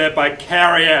want to do that by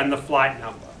carrier and the flight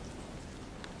number.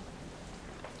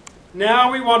 Now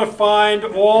we want to find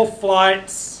all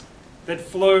flights that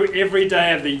flew every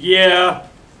day of the year.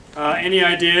 Any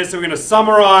ideas? So we're going to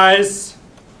summarize.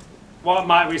 What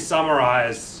might we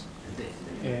summarize?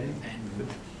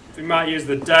 We might use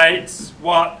the dates.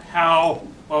 What? How?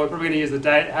 Well, we're probably going to use the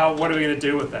date. How? What are we going to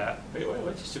do with that? Wait,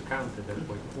 what is to count at that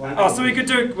point? Oh, so we could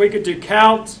do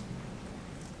count.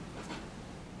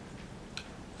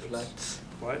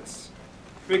 Flights.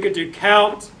 We could do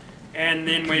count, and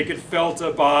then we could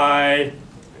filter by.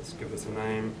 Let's give this a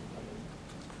name.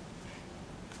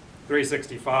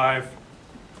 365.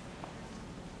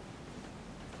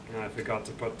 And I forgot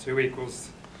to put 2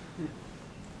 equals.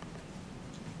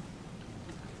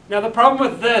 Now the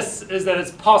problem with this is that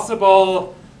it's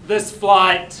possible this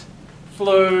flight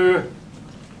flew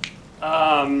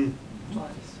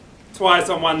twice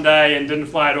on one day and didn't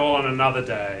fly at all on another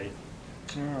day.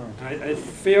 I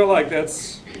feel like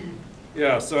that's,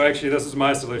 yeah, so actually this is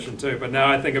my solution too, but now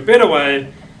I think a better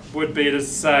way would be to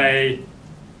say,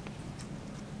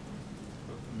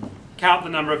 count the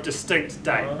number of distinct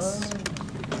dates.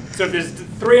 So if there's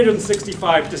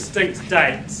 365 distinct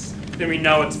dates, then we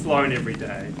know it's flown every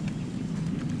day.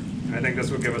 And I think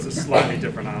this will give us a slightly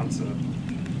different answer.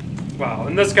 Well,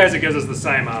 in this case it gives us the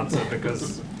same answer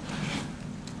because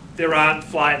there aren't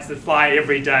flights that fly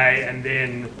every day and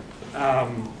then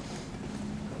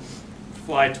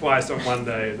fly twice on one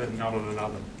day, then not on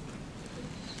another.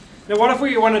 Now what if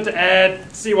we wanted to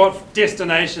see what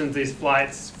destinations these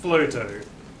flights flew to?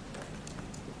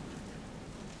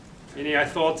 Any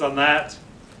thoughts on that?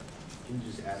 Can you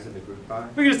just add it in the group by?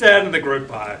 We can just add in the group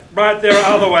by. Right, there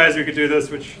are other ways we could do this,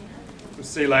 which we'll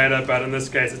see later, but in this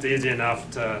case it's easy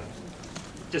enough to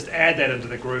just add that into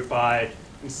the group by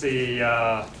and see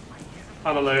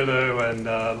Honolulu and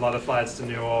a lot of flights to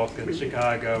New York and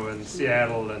Chicago and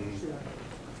Seattle and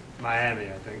Miami,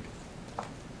 I think.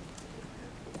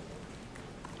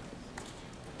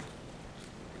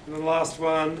 And the last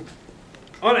one.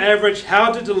 On average,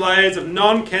 how do delays of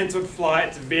non-cancelled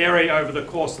flights vary over the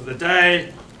course of the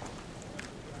day?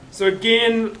 So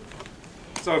again,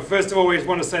 first of all we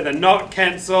want to say they're not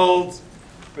cancelled,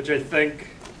 which I think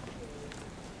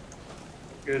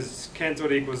is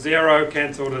cancelled equals 0.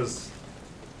 Cancelled has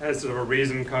sort of a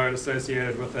reason code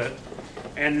associated with it.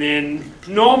 And then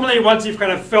normally once you've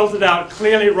kind of filtered out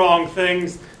clearly wrong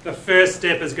things, the first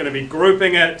step is going to be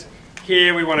grouping it.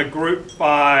 Here we want to group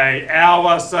by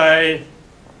hour, say,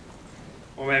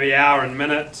 or maybe hour and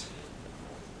minute.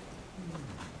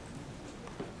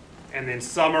 And then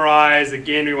summarize.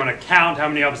 Again, we want to count how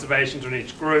many observations on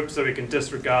each group so we can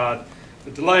disregard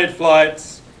the delayed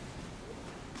flights.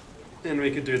 Then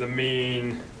we could do the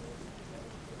mean.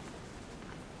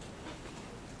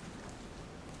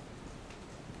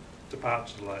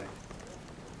 Departure delay.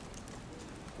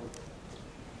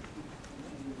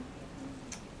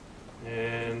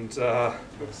 And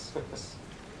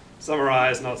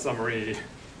summarize, not summary.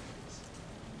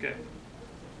 Okay.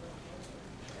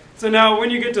 So now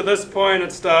when you get to this point,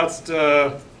 it starts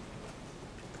to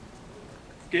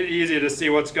get easier to see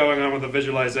what's going on with the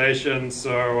visualization.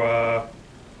 So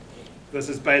this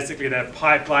is basically that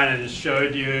pipeline I just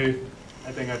showed you.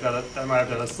 I think I might have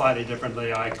done it slightly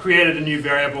differently. I created a new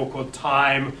variable called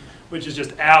time, which is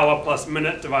just hour plus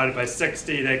minute divided by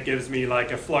 60. That gives me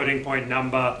like a floating point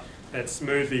number that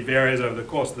smoothly varies over the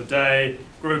course of the day.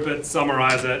 Group it,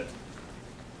 summarize it,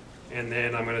 and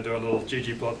then I'm going to do a little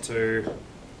ggplot to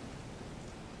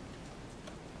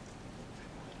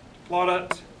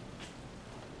plot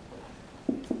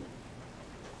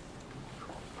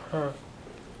it.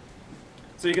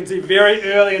 So you can see very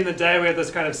early in the day we have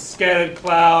this kind of scattered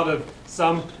cloud of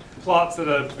some plots that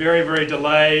are very, very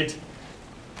delayed.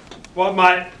 What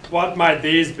might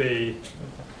these be?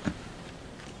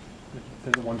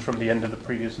 They're the ones from the end of the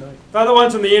previous night. They're the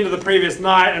ones from the end of the previous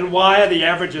night, and why are the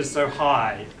averages so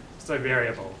high, so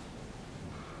variable?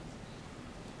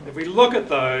 If we look at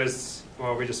those,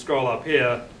 well, we just scroll up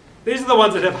here, these are the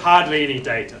ones that have hardly any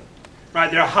data. right?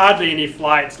 There are hardly any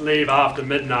flights leave after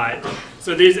midnight.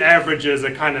 So these averages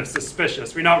are kind of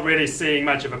suspicious. We're not really seeing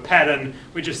much of a pattern.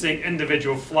 We're just seeing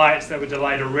individual flights that were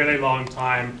delayed a really long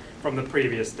time from the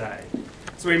previous day.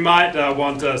 So we might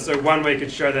want to, so one way we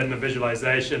could show that in a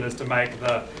visualization is to make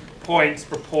the points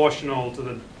proportional to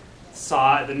the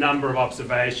size, the number of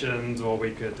observations, or we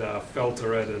could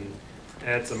filter it and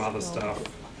add some other stuff.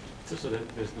 So that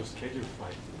there's no scheduled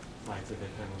flights at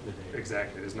that time of the day.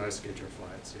 Exactly, there's no scheduled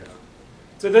flights, yeah.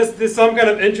 So there's some kind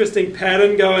of interesting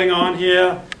pattern going on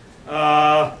here,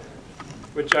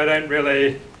 which I don't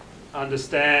really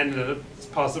understand. It's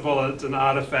possible it's an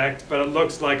artifact, but it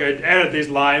looks like I added these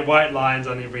white lines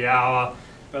on every hour,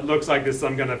 but it looks like there's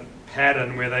some kind of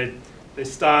pattern where they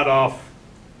start off,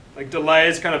 like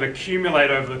delays kind of accumulate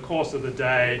over the course of the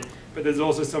day, but there's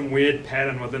also some weird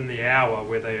pattern within the hour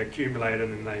where they accumulate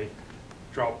and then they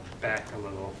drop back a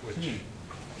little, which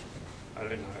I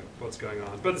don't know what's going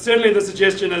on. But certainly the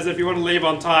suggestion is if you want to leave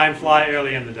on time, fly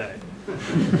early in the day.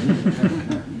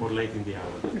 Or late in the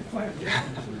hour. Yeah.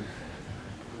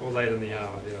 Or late in the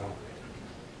hour, yeah.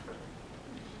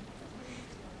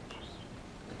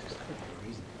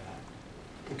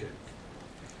 Okay.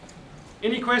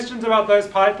 Any questions about those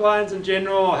pipelines in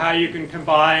general, or how you can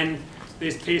combine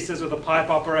these pieces with a pipe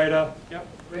operator? Yep.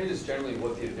 I mean, just generally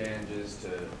what the advantage is to,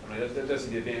 I mean, that's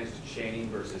the advantage to chaining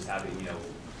versus having, you know,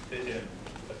 a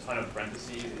ton of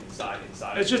parentheses inside.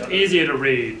 It's just easier to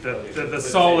read. The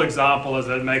sole example is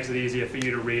that it makes it easier for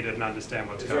you to read it and understand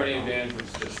what's going on. Is there any advantage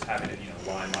with just having it, you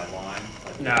know, line by line?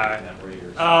 Like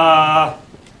No.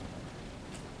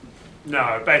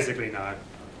 No, basically no.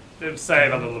 It'd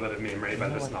save a little bit of memory,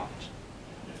 but it's not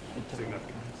significant.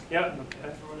 Yeah. For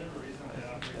whatever reason,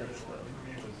 I figured for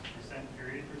me it was percent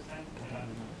period percent.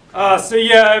 So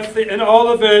yeah, in all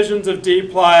the versions of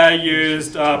dplyr I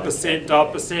used percent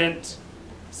dot percent.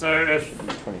 So if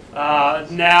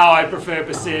now I prefer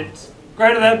percent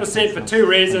greater than percent for two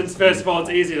reasons. First of all, it's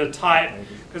easy to type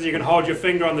because you can hold your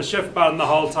finger on the shift button the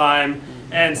whole time.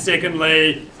 And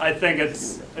secondly, I think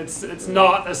it's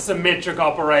not a symmetric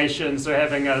operation, so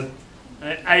having an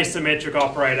asymmetric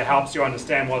operator helps you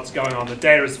understand what's going on. The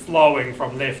data is flowing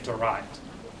from left to right.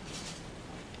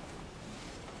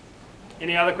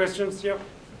 Any other questions? Yep.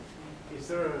 Is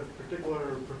there a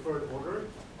particular preferred order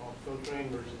of filtering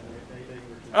versus anything?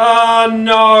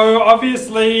 No.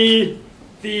 Obviously,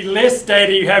 the less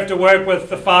data you have to work with,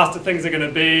 the faster things are going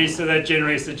to be. So that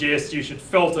generally suggests you should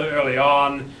filter early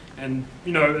on. And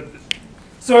you know,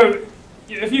 so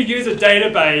if you use a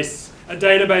database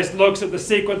looks at the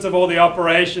sequence of all the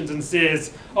operations and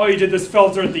says, "Oh, you did this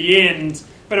filter at the end,"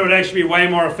 but it would actually be way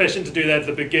more efficient to do that at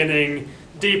the beginning.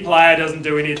 dplyr doesn't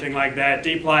do anything like that.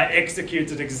 dplyr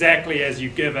executes it exactly as you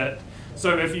give it.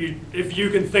 So if you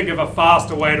can think of a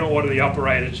faster way to order the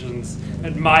operations,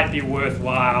 it might be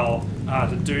worthwhile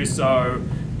to do so.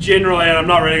 Generally, and I'm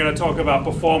not really going to talk about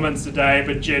performance today,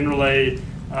 but generally,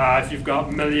 if you've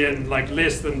got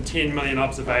less than 10 million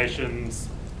observations,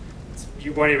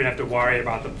 you won't even have to worry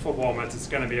about the performance. It's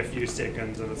going to be a few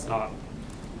seconds, and it's not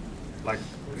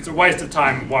it's a waste of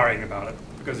time worrying about it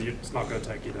because it's not going to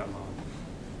take you that long.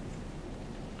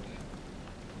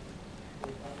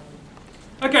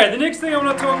 Okay, the next thing I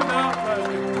want to talk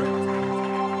about.